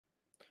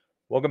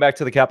Welcome back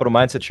to the Capital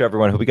Mindset Show,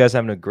 everyone. Hope you guys are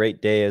having a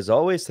great day. As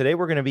always, today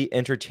we're going to be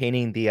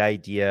entertaining the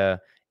idea,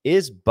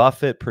 is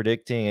Buffett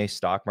predicting a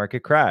stock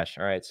market crash?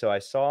 All right, so I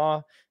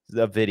saw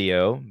the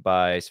video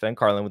by Sven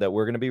Carlin that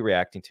we're going to be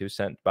reacting to,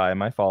 sent by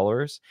my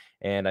followers,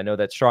 and I know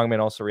that Strongman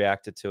also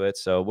reacted to it,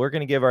 so we're going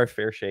to give our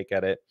fair shake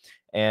at it.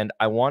 And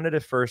I wanted to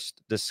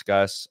first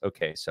discuss,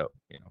 okay, so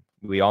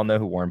we all know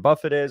who Warren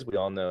Buffett is. We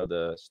all know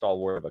the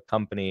stalwart of a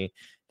company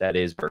that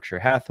is Berkshire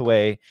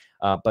Hathaway.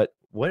 But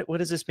what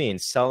does this mean?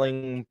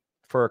 Selling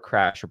for a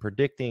crash or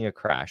predicting a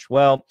crash?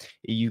 Well,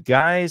 you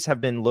guys have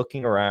been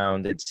looking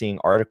around and seeing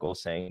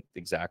articles saying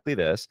exactly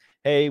this.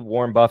 Hey,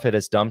 Warren Buffett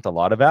has dumped a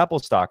lot of Apple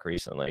stock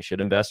recently.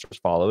 Should investors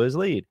follow his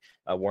lead?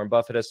 Warren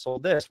Buffett has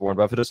sold this. Warren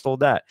Buffett has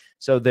sold that.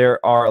 So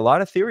there are a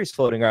lot of theories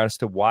floating around as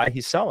to why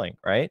he's selling,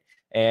 right?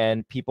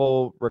 And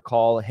people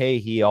recall, hey,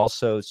 he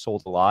also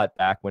sold a lot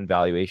back when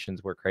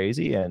valuations were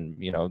crazy. And,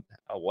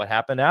 what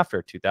happened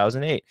after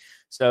 2008?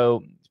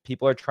 So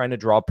people are trying to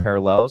draw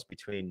parallels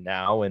between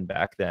now and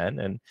back then.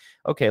 And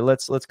okay,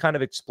 let's kind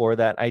of explore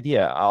that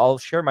idea. I'll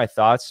share my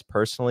thoughts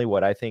personally,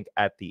 what I think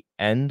at the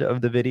end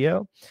of the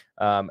video,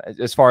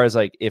 as far as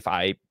like if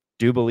I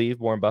do believe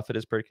Warren Buffett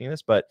is predicting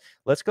this. But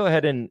let's go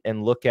ahead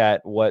and look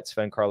at what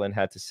Sven Carlin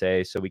had to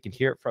say so we can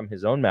hear it from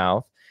his own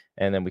mouth,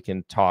 and then we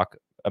can talk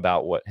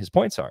about what his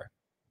points are.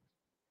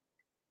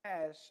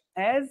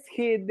 As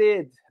he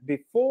did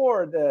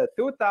before the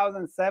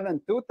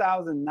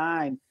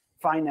 2007-2009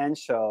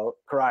 financial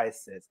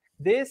crisis.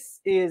 This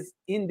is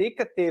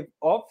indicative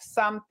of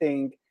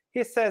something.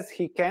 He says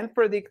he can't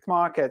predict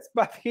markets,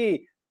 but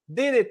he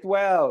did it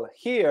well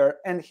here,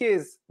 and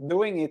he's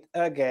doing it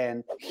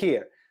again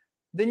here.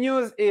 The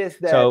news is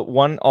that... So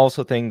one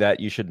also thing that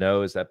you should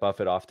know is that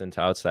Buffett often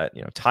touts that,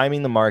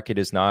 timing the market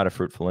is not a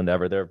fruitful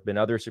endeavor. There have been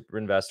other super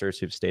investors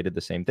who've stated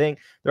the same thing.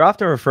 They're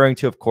often referring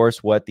to, of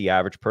course, what the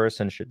average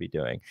person should be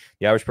doing.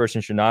 The average person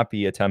should not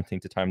be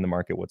attempting to time the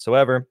market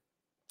whatsoever.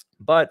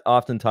 But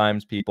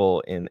oftentimes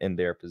people in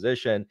their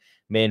position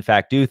may in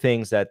fact do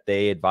things that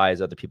they advise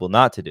other people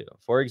not to do.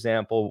 For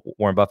example,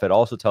 Warren Buffett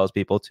also tells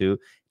people to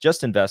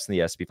just invest in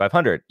the S&P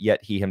 500, yet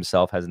he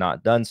himself has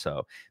not done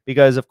so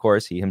because, of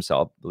course, he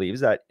himself believes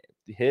that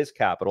his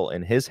capital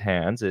in his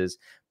hands is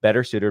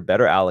better suited,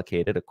 better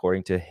allocated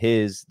according to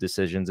his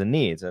decisions and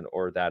needs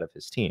or that of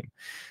his team.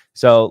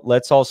 So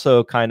let's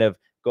also kind of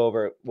go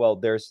over, well,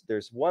 there's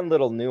one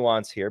little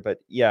nuance here, but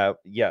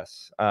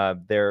yes,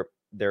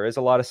 there is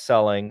a lot of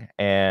selling,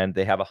 and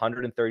they have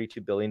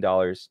 $132 billion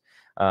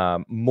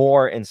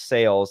more in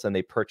sales than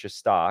they purchased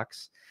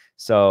stocks.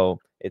 So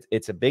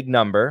it's a big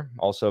number.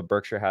 Also,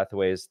 Berkshire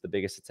Hathaway is the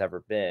biggest it's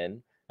ever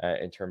been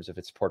in terms of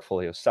its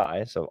portfolio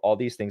size. So all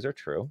these things are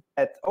true.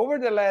 Over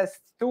the last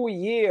 2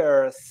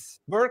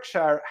 years,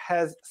 Berkshire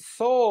has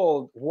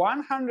sold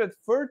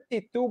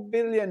 132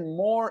 billion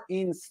more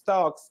in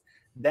stocks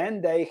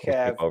than they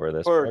have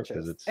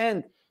purchased.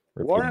 And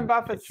Warren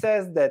Buffett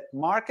says that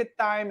market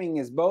timing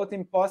is both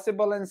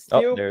impossible and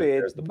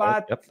stupid,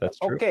 but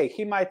okay,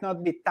 he might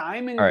not be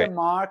timing the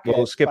market.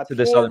 We'll skip but to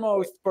this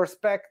foremost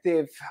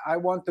perspective I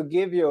want to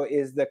give you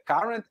is the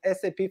current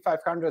S&P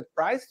 500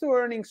 price to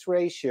earnings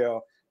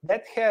ratio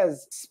that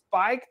has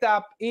spiked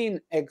up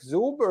in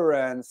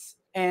exuberance,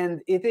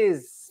 and it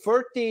is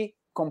 30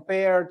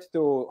 compared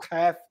to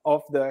half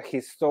of the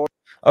historic.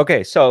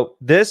 Okay, so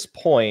this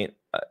point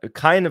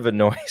kind of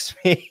annoys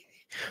me.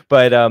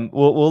 But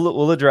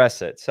we'll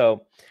address it.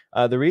 So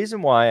the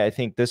reason why I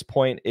think this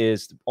point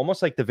is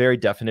almost like the very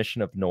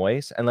definition of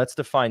noise, and let's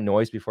define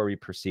noise before we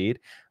proceed.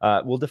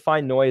 We'll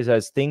define noise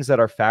as things that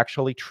are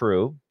factually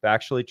true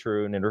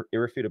and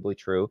irrefutably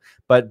true,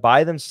 but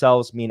by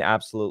themselves mean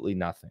absolutely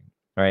nothing.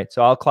 All right,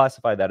 so I'll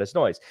classify that as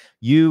noise.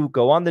 You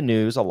go on the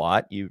news a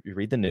lot, you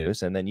read the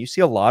news, and then you see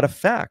a lot of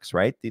facts,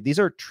 right? These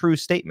are true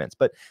statements,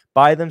 but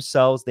by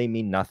themselves, they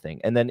mean nothing.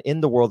 And then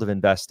in the world of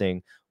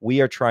investing, we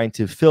are trying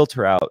to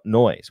filter out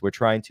noise. We're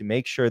trying to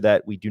make sure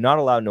that we do not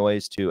allow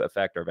noise to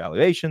affect our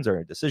valuations or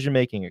our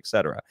decision-making,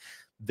 etc.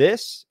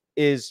 This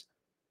is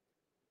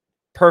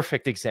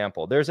perfect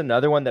example. There's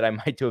another one that I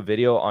might do a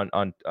video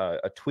on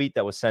a tweet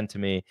that was sent to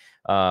me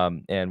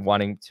and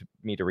wanting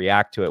me to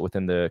react to it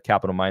within the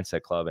Capital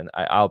Mindset Club. And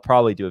I'll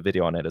probably do a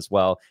video on it as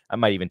well. I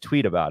might even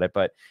tweet about it.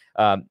 But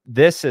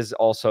this is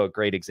also a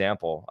great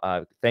example.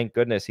 Thank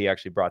goodness he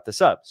actually brought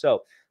this up.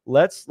 So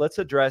let's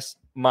address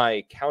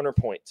my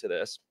counterpoint to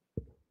this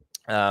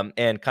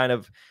and kind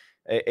of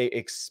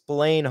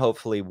explain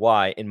hopefully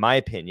why, in my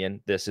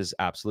opinion, this is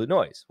absolute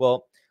noise.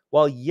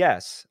 Well,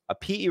 yes, a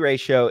PE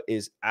ratio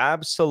is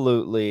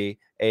absolutely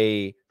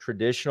a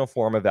traditional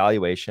form of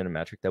valuation, a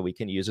metric that we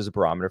can use as a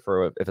barometer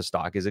for if a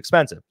stock is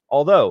expensive.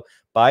 Although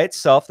by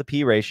itself, the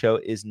PE ratio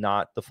is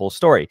not the full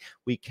story.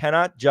 We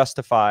cannot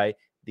justify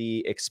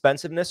the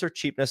expensiveness or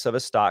cheapness of a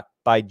stock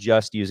by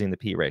just using the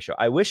PE ratio.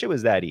 I wish it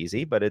was that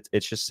easy, but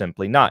it's just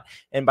simply not.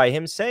 And by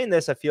him saying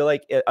this, I feel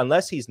like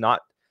unless he's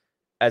not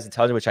as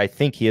intelligent, which I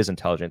think he is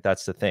intelligent,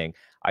 that's the thing.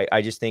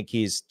 I just think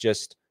he's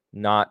just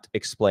not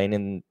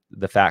explaining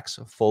the facts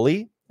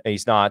fully.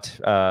 He's not,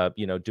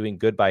 doing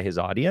good by his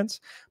audience.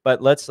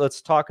 But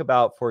let's talk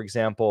about, for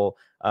example,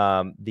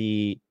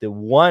 the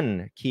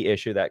one key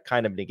issue that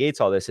kind of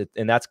negates all this,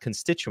 and that's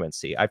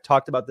constituency. I've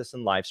talked about this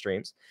in live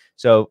streams.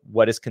 So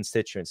what is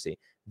constituency?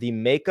 The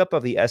makeup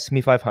of the S&P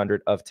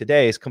 500 of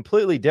today is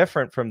completely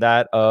different from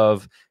that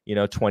of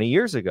 20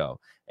 years ago.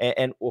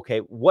 And okay,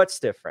 what's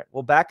different?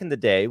 Well, back in the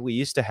day, we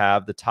used to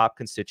have the top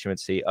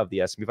constituency of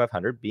the S&P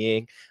 500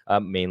 being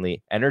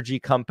mainly energy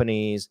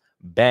companies,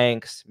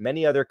 banks,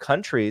 many other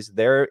countries.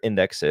 Their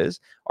indexes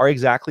are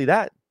exactly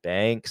that: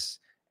 banks,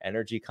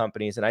 energy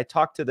companies. And I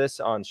talked to this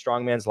on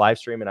Strongman's live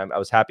stream, and I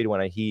was happy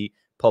when he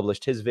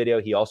published his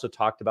video. He also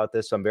talked about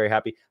this, so I'm very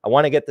happy. I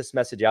want to get this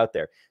message out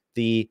there.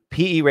 The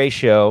PE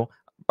ratio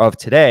of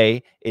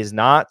today is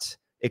not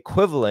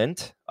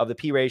equivalent of the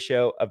P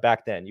ratio of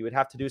back then. You would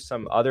have to do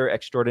some other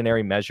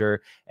extraordinary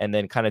measure and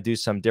then kind of do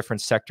some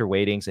different sector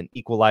weightings and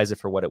equalize it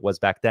for what it was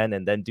back then,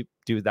 and then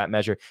do that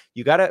measure.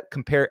 You got to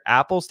compare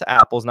apples to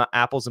apples, not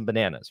apples and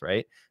bananas,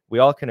 right? We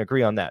all can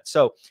agree on that.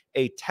 So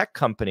a tech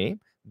company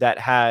that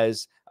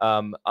has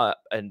an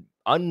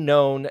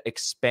unknown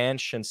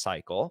expansion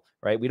cycle,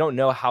 right? We don't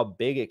know how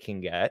big it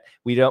can get.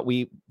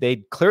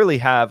 They clearly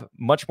have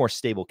much more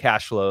stable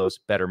cash flows,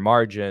 better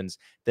margins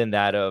than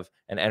that of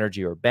an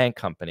energy or bank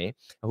company,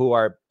 who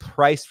are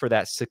priced for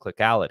that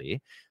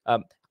cyclicality.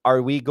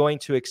 Are we going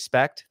to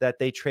expect that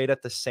they trade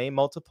at the same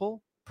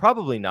multiple?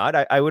 Probably not.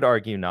 I would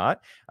argue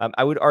not.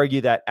 I would argue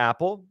that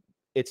Apple,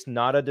 it's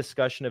not a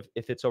discussion of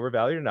if it's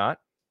overvalued or not,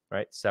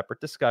 right?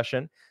 Separate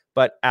discussion.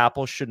 But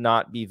Apple should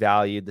not be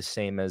valued the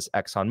same as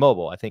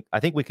ExxonMobil. I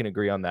think we can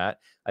agree on that.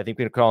 I think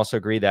we can also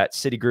agree that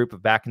Citigroup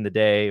of back in the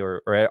day,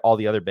 or all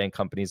the other bank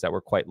companies that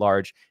were quite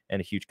large and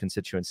a huge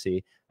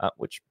constituency,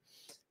 which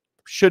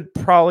should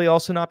probably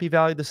also not be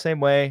valued the same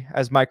way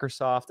as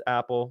Microsoft,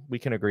 Apple. We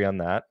can agree on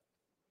that.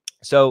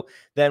 So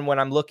then when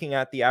I'm looking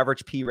at the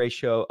average P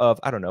ratio of,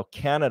 I don't know,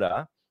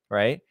 Canada,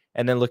 right?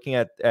 And then looking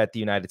at the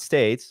United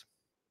States,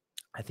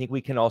 I think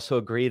we can also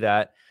agree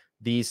that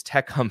these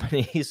tech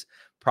companies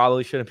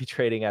probably shouldn't be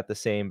trading at the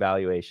same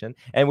valuation.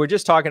 And we're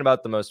just talking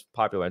about the most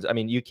popular ones. I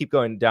mean, you keep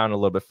going down a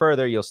little bit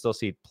further, you'll still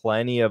see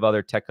plenty of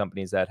other tech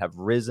companies that have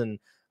risen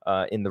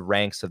in the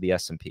ranks of the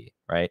S&P,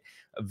 right?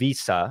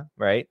 Visa,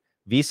 right?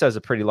 Visa is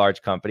a pretty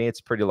large company.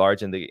 It's pretty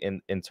large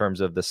in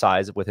terms of the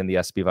size within the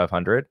S&P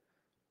 500.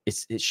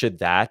 Should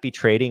that be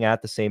trading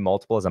at the same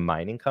multiple as a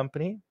mining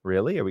company?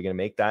 Really? Are we going to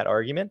make that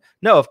argument?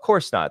 No, of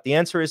course not. The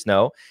answer is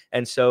no.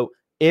 And so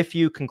if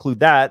you conclude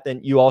that, then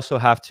you also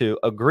have to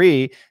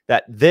agree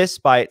that this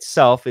by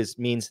itself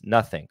means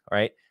nothing,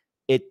 right?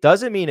 It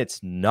doesn't mean it's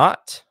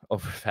not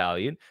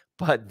overvalued,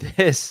 but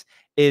this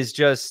is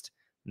just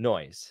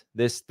noise.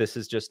 This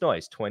is just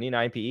noise.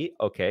 29 PE.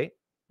 Okay.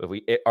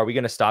 Are we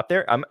going to stop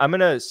there? I'm going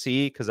to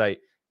see, because I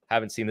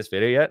haven't seen this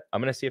video yet. I'm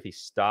going to see if he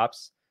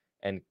stops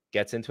and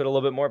gets into it a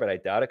little bit more, but I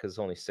doubt it because it's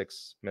only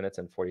 6 minutes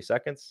and 40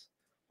 seconds.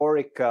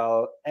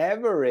 Historical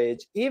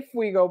average. If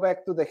we go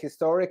back to the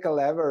historical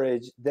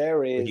average,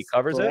 there is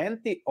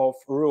plenty of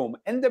room,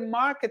 and the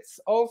markets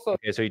also.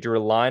 Okay, so you drew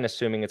a line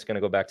assuming it's going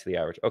to go back to the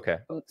average. Okay.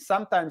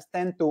 Sometimes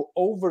tend to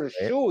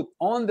overshoot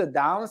on the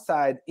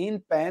downside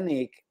in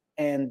panic,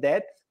 and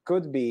that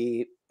could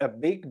be a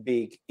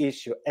big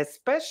issue,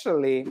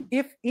 especially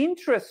if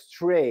interest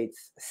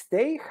rates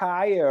stay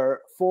higher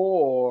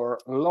for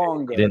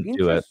longer.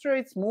 Interest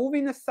rates move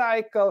in a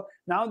cycle.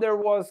 Now there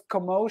was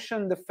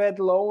commotion, the Fed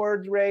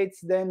lowered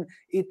rates, then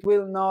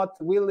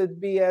will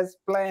it be as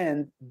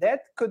planned?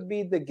 That could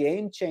be the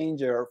game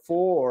changer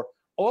for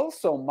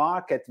also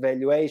market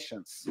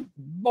valuations.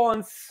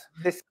 Bonds.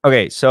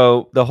 Okay,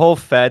 so the whole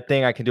Fed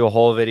thing, I can do a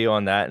whole video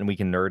on that, and we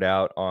can nerd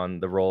out on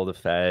the role of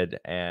the Fed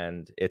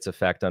and its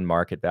effect on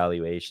market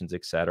valuations,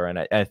 et cetera.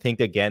 And I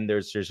think, again,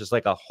 there's just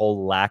like a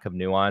whole lack of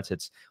nuance.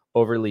 It's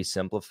overly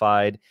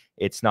simplified.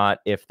 It's not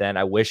if then.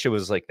 I wish it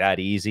was like that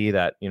easy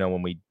that,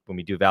 when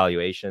we do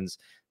valuations,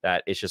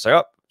 that it's just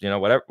like,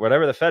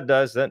 whatever the Fed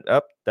does, then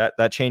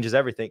that changes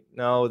everything.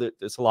 No,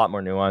 there's a lot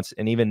more nuance.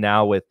 And even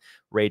now with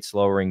rates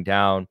lowering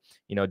down,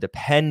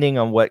 depending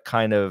on what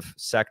kind of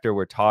sector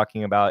we're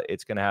talking about,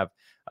 it's going to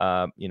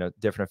have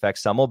different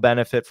effects. Some will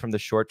benefit from the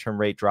short-term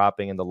rate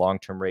dropping and the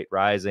long-term rate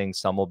rising.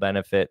 Some will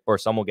benefit, or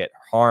some will get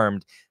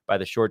harmed by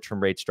the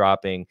short-term rates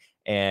dropping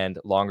and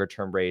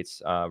longer-term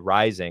rates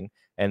rising.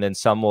 And then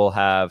some will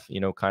have,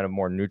 kind of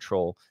more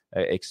neutral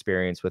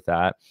experience with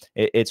that.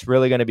 It's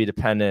really going to be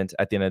dependent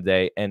at the end of the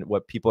day. And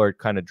what people are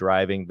kind of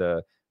driving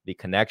the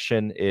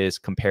connection is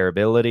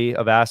comparability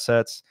of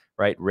assets,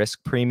 right?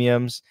 Risk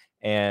premiums,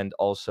 and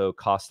also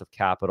cost of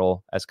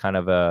capital as kind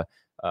of an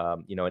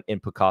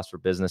input cost for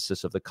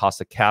businesses. So if the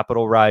cost of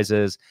capital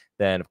rises,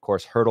 then of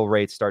course hurdle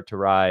rates start to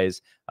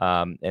rise,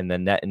 and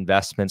then net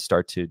investments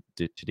start to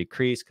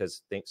decrease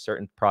because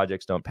certain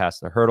projects don't pass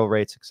the hurdle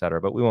rates, et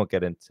cetera. But we won't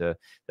get into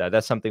that.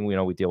 That's something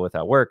we deal with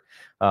at work.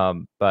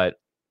 But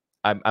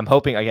I'm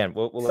hoping, again,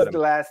 we'll let them. The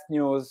last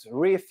news,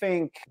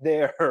 rethink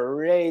their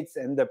rates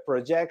and the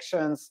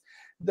projections.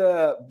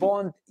 The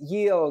bond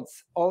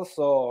yields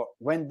also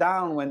went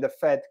down when the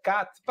Fed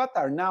cut, but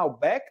are now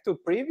back to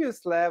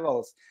previous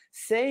levels,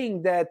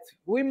 saying that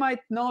we might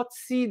not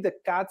see the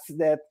cuts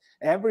that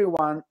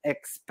everyone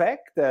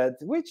expected,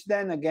 which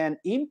then again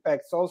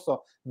impacts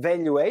also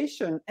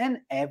valuation and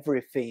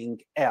everything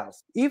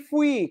else. If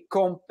we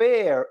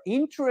compare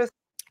interest,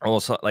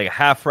 almost like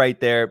half right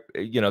there.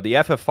 You know, the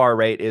FFR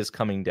rate is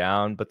coming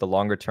down, but the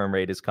longer term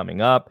rate is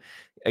coming up.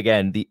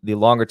 Again, the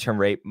longer term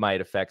rate might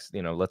affect,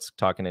 you know, let's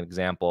talk an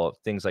example of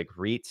things like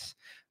REITs.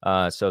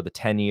 So the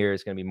 10-year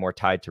is going to be more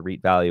tied to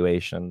REIT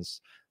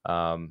valuations.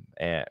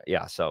 And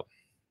yeah, so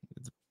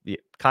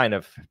kind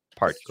of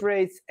part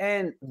rates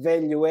and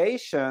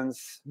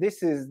valuations.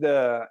 This is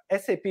the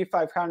S&P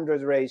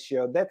 500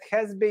 ratio that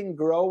has been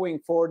growing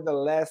for the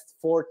last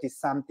 40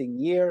 something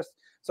years.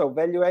 So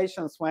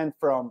valuations went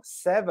from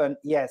 7,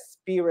 yes,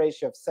 P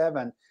ratio of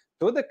 7,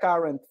 to the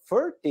current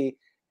 30.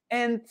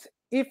 And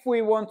if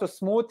we want to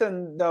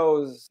smoothen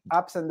those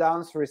ups and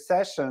downs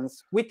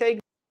recessions, we take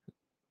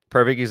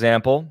perfect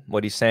example.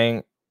 What he's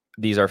saying,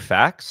 these are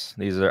facts.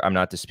 These are, I'm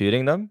not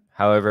disputing them.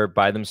 However,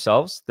 by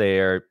themselves, they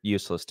are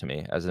useless to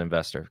me as an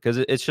investor because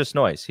it's just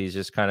noise. He's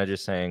just kind of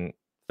just saying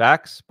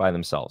facts by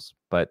themselves,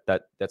 but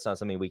that's not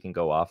something we can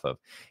go off of.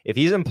 If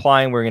he's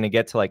implying we're going to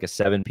get to like a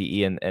 7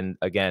 PE, and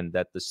again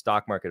that the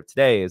stock market of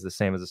today is the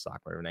same as the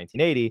stock market of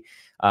 1980,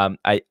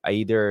 I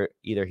either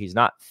he's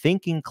not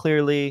thinking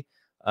clearly,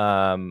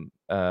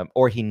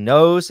 or he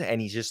knows and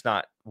he's just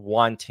not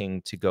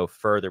wanting to go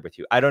further with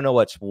you. I don't know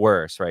what's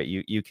worse, right?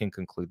 You can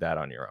conclude that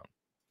on your own.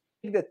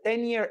 The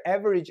 10-year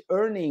average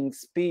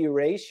earnings P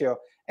ratio,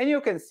 and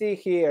you can see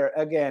here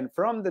again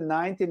from the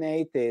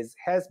 1980s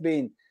has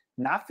been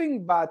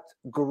nothing but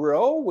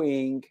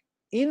growing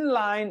in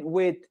line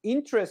with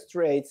interest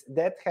rates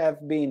that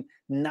have been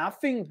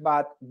nothing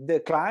but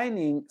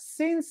declining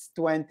since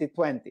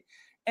 2020.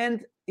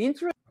 And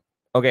interest.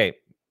 Okay,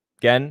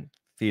 again,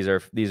 these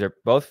are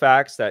both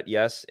facts that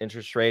yes,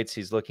 interest rates,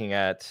 he's looking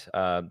at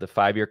the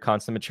 5-year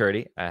constant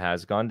maturity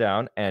has gone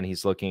down, and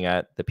he's looking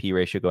at the P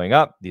ratio going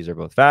up. These are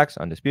both facts,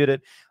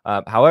 undisputed.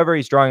 However,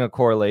 he's drawing a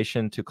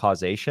correlation to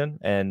causation,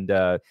 and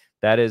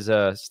that is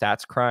a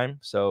stats crime.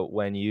 So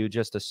when you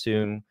just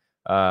assume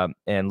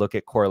and look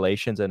at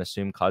correlations and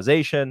assume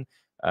causation,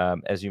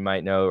 as you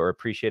might know or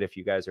appreciate if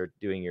you guys are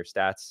doing your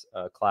stats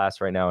class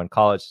right now in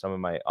college, some of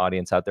my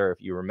audience out there, if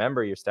you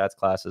remember your stats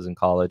classes in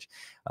college,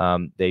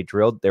 they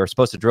were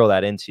supposed to drill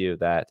that into you,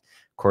 that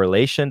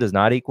correlation does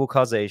not equal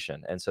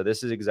causation. And so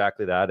this is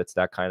exactly that. It's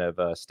that kind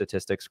of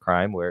statistics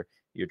crime where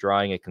you're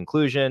drawing a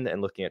conclusion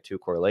and looking at two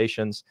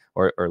correlations,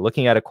 or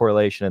looking at a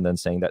correlation and then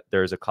saying that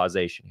there's a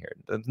causation here.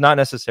 Not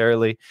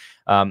necessarily.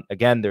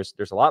 Again, there's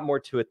a lot more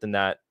to it than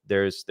that.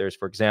 There's,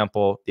 for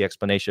example, the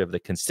explanation of the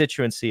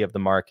constituency of the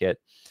market.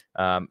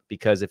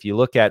 Because if you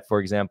look at, for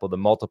example, the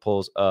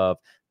multiples of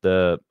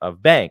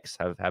banks,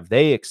 have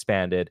they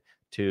expanded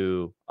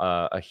to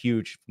a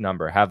huge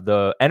number? Have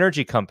the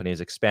energy companies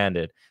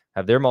expanded?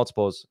 Have their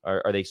multiples,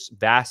 are they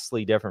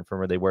vastly different from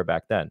where they were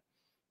back then?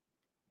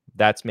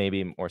 That's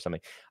maybe more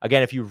something.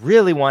 Again, if you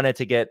really wanted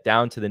to get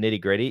down to the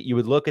nitty gritty, you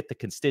would look at the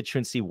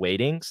constituency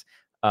weightings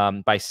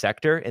by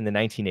sector in the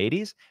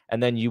 1980s,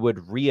 and then you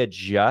would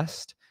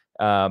readjust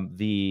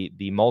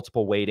the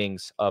multiple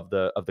weightings of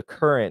the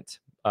current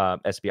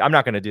SB. I'm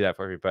not going to do that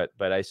for you, but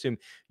I assume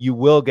you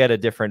will get a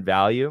different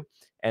value,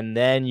 and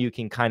then you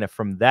can kind of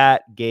from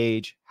that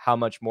gauge how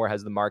much more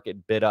has the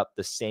market bid up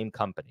the same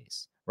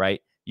companies,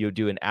 right? You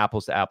do an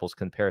apples to apples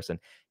comparison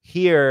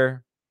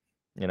here.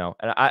 You know,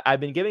 and I've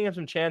been giving him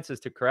some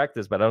chances to correct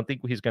this, but I don't think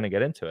he's going to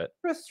get into it.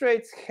 Interest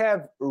rates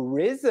have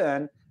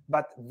risen,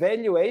 but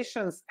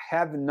valuations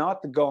have not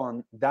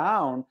gone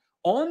down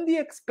on the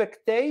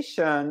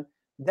expectation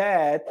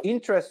that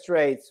interest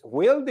rates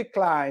will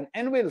decline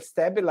and will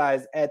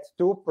stabilize at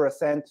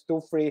 2%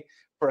 to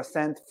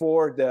 3%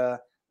 for the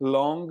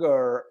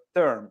longer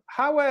term.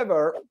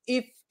 However,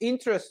 if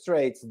interest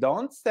rates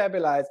don't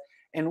stabilize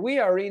and we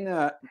are in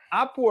an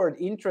upward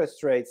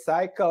interest rate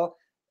cycle,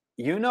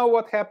 you know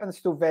what happens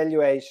to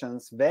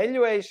valuations.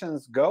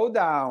 Valuations go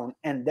down,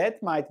 and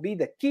that might be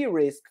the key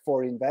risk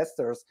for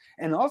investors,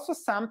 and also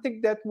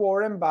something that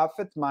Warren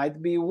Buffett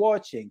might be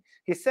watching.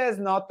 He says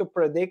not to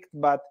predict,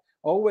 but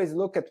always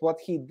look at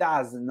what he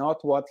does,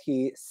 not what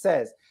he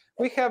says.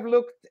 We have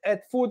looked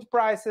at food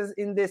prices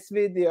in this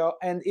video,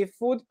 and if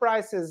food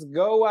prices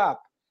go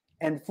up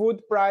and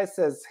food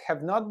prices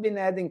have not been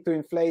adding to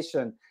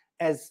inflation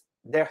as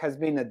there has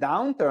been a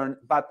downturn,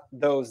 but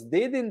those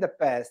did in the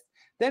past,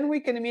 then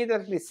we can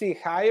immediately see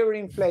higher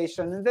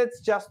inflation, and that's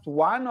just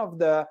one of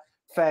the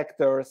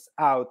factors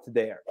out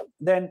there.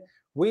 Then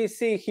we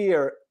see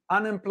here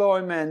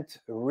unemployment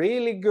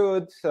really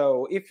good.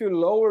 So if you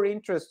lower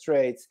interest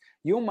rates,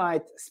 you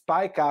might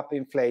spike up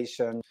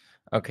inflation.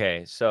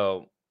 Okay,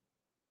 so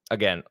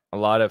again, a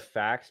lot of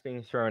facts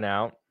being thrown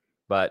out,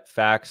 but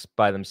facts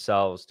by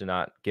themselves do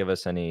not give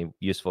us any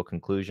useful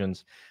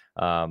conclusions.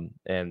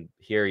 And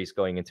here he's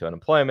going into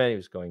unemployment, he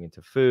was going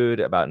into food,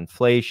 about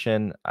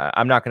inflation.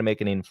 I'm not going to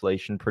make any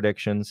inflation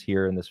predictions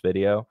here in this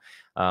video,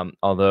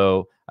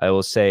 although I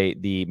will say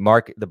the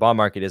bond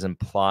market is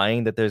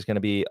implying that there's going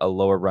to be a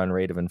lower run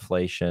rate of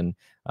inflation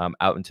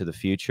out into the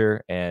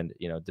future. And,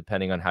 you know,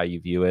 depending on how you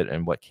view it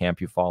and what camp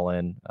you fall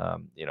in,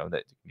 you know,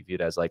 that you view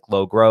it as like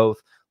low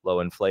growth, low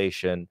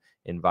inflation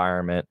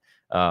environment.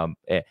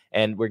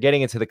 And we're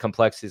getting into the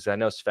complexities. I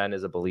know Sven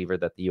is a believer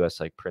that the U.S.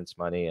 like prints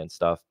money and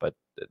stuff, but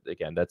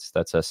again, that's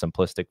a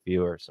simplistic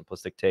view or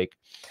simplistic take.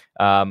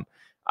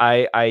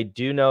 I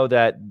do know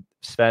that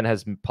Sven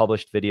has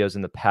published videos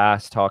in the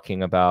past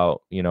talking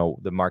about, you know,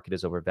 the market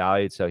is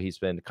overvalued. So he's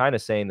been kind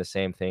of saying the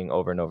same thing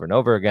over and over and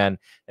over again.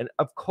 And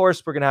of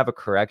course, we're going to have a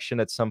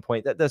correction at some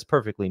point. That's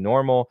perfectly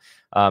normal.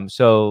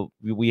 So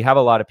we have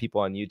a lot of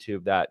people on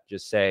YouTube that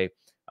just say,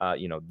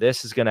 you know,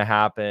 this is going to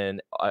happen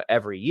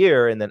every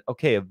year, and then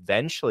okay,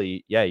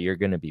 eventually, yeah, you're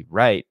going to be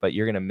right, but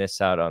you're going to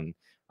miss out on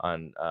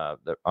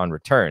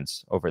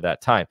returns over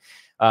that time.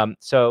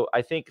 So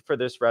I think for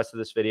this rest of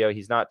this video,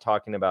 he's not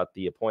talking about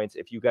the points.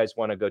 If you guys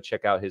want to go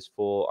check out his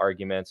full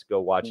arguments, go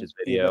watch his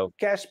video,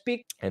 cash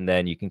peak, and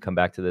then you can come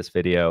back to this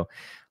video.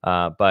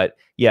 But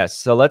yes,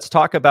 so let's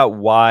talk about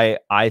why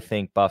I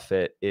think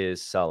Buffett is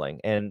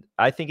selling, and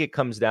I think it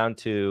comes down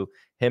to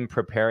him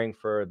preparing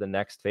for the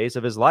next phase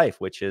of his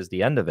life, which is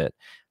the end of it.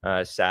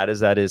 Sad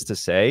as that is to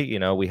say, you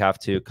know, we have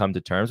to come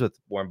to terms with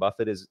Warren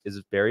Buffett is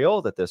very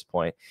old at this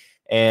point.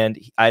 And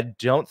I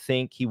don't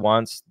think he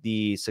wants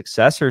the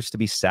successors to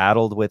be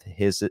saddled with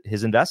his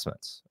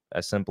investments.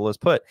 As simple as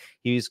put,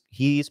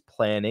 he's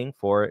planning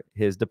for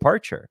his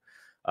departure.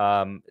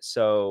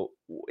 So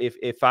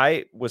if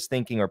I was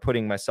thinking or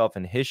putting myself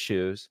in his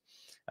shoes,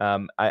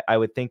 I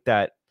would think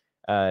that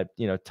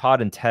you know,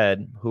 Todd and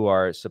Ted, who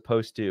are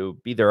supposed to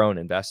be their own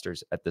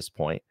investors at this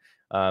point,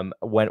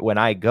 when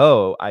I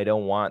go, I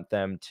don't want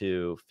them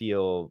to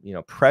feel, you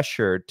know,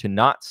 pressured to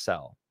not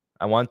sell.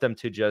 I want them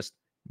to just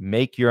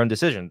make your own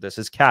decision. This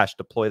is cash,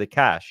 deploy the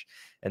cash.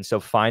 And so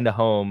find a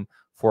home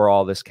for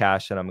all this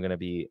cash that I'm going to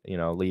be, you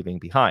know, leaving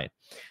behind.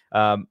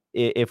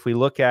 If we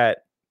look at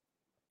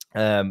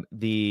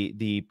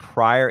the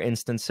prior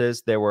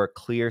instances, there were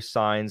clear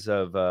signs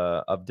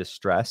of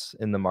distress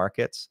in the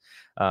markets,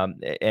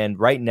 and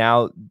right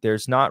now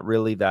there's not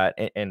really that.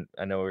 And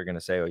I know we're going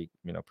to say, oh,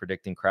 you know,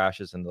 predicting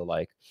crashes and the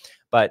like,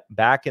 but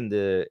back in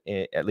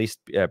at least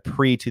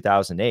pre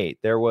 2008,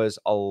 there was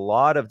a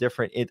lot of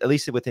different, at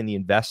least within the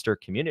investor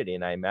community,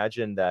 and I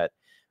imagine that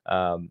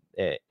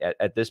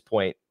at this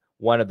point,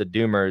 one of the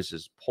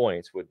doomers'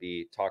 points would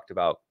be talked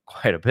about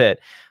quite a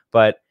bit,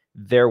 but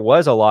there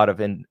was a lot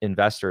of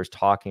investors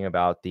talking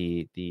about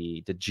the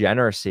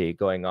degeneracy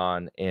going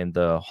on in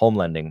the home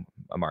lending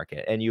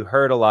market. And you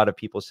heard a lot of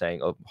people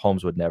saying, oh,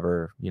 homes would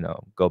never, you know,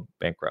 go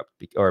bankrupt,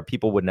 or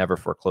people would never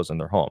foreclose on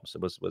their homes.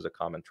 It was a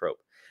common trope.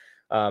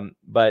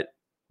 But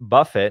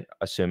Buffett,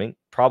 assuming,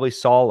 probably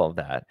saw all of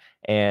that.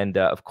 And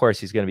of course,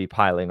 he's going to be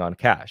piling on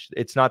cash.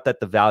 It's not that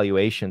the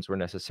valuations were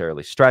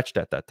necessarily stretched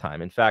at that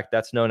time. In fact,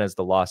 that's known as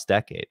the lost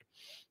decade.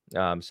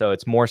 So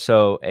it's more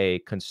so a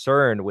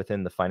concern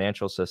within the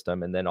financial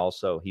system, and then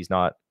also he's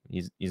not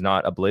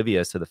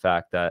oblivious to the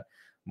fact that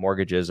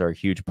mortgages are a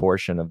huge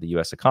portion of the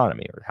U.S.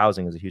 economy, or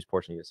housing is a huge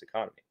portion of the U.S.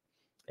 economy,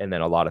 and then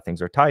a lot of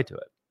things are tied to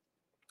it.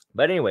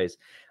 But anyways,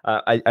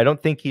 I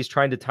don't think he's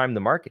trying to time the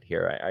market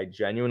here. I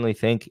genuinely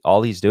think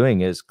all he's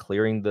doing is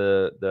clearing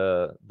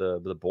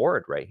the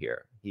board right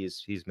here.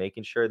 He's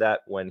making sure that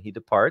when he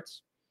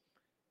departs,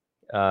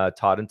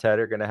 Todd and Ted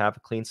are going to have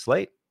a clean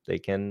slate. They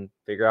can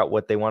figure out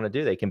what they want to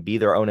do. They can be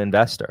their own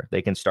investor.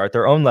 They can start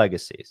their own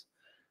legacies.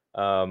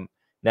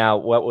 Now,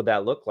 what would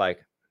that look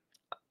like?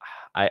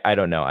 I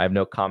don't know. I have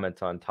no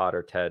comment on Todd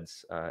or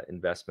Ted's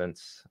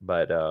investments,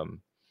 but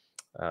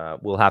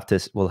we'll have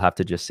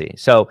to just see.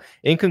 So,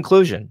 in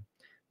conclusion,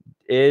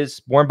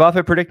 is Warren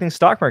Buffett predicting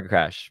stock market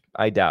crash?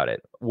 I doubt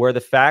it. Were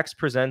the facts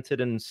presented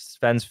in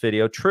Sven's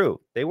video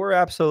true? They were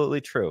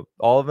absolutely true.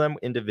 All of them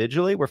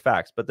individually were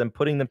facts, but then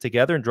putting them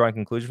together and drawing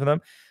conclusions from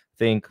them,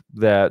 think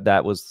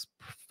that was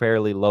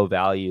fairly low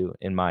value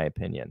in my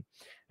opinion.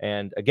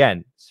 And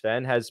again,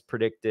 Sven has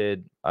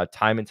predicted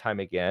time and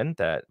time again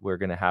that we're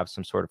going to have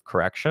some sort of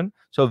correction.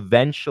 So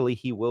eventually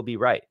he will be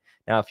right.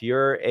 Now, if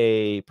you're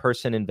a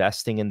person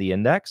investing in the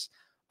index,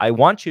 I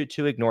want you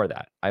to ignore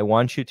that. I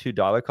want you to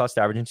dollar cost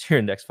average into your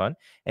index fund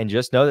and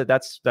just know that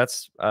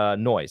that's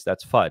noise,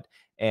 that's FUD.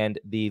 And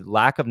the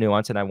lack of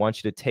nuance, and I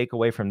want you to take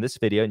away from this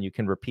video, and you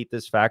can repeat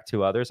this fact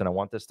to others, and I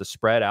want this to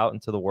spread out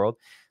into the world.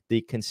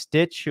 The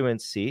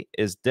constituency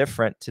is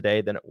different today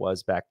than it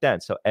was back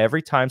then. So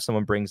every time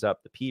someone brings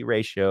up the P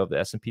ratio of the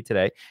S&P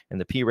today and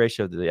the P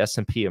ratio of the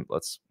S&P,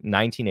 let's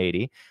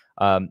 1980,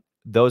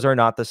 those are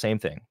not the same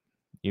thing.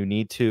 You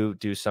need to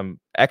do some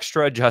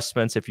extra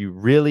adjustments if you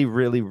really,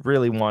 really,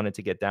 really wanted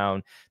to get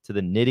down to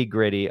the nitty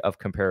gritty of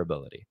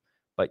comparability.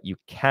 But you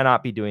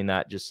cannot be doing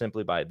that just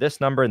simply by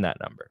this number and that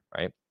number,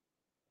 right?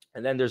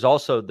 And then there's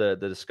also the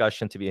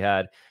discussion to be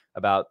had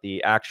about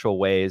the actual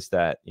ways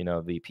that, you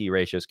know, the P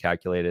ratio is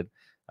calculated.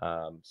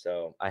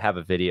 So I have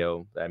a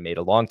video that I made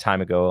a long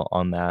time ago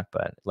on that,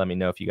 but let me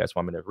know if you guys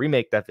want me to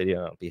remake that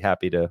video. I'll be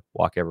happy to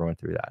walk everyone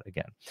through that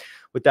again.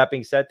 With that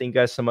being said, thank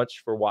you guys so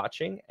much for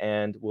watching,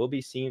 and we'll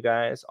be seeing you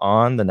guys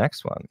on the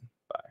next one.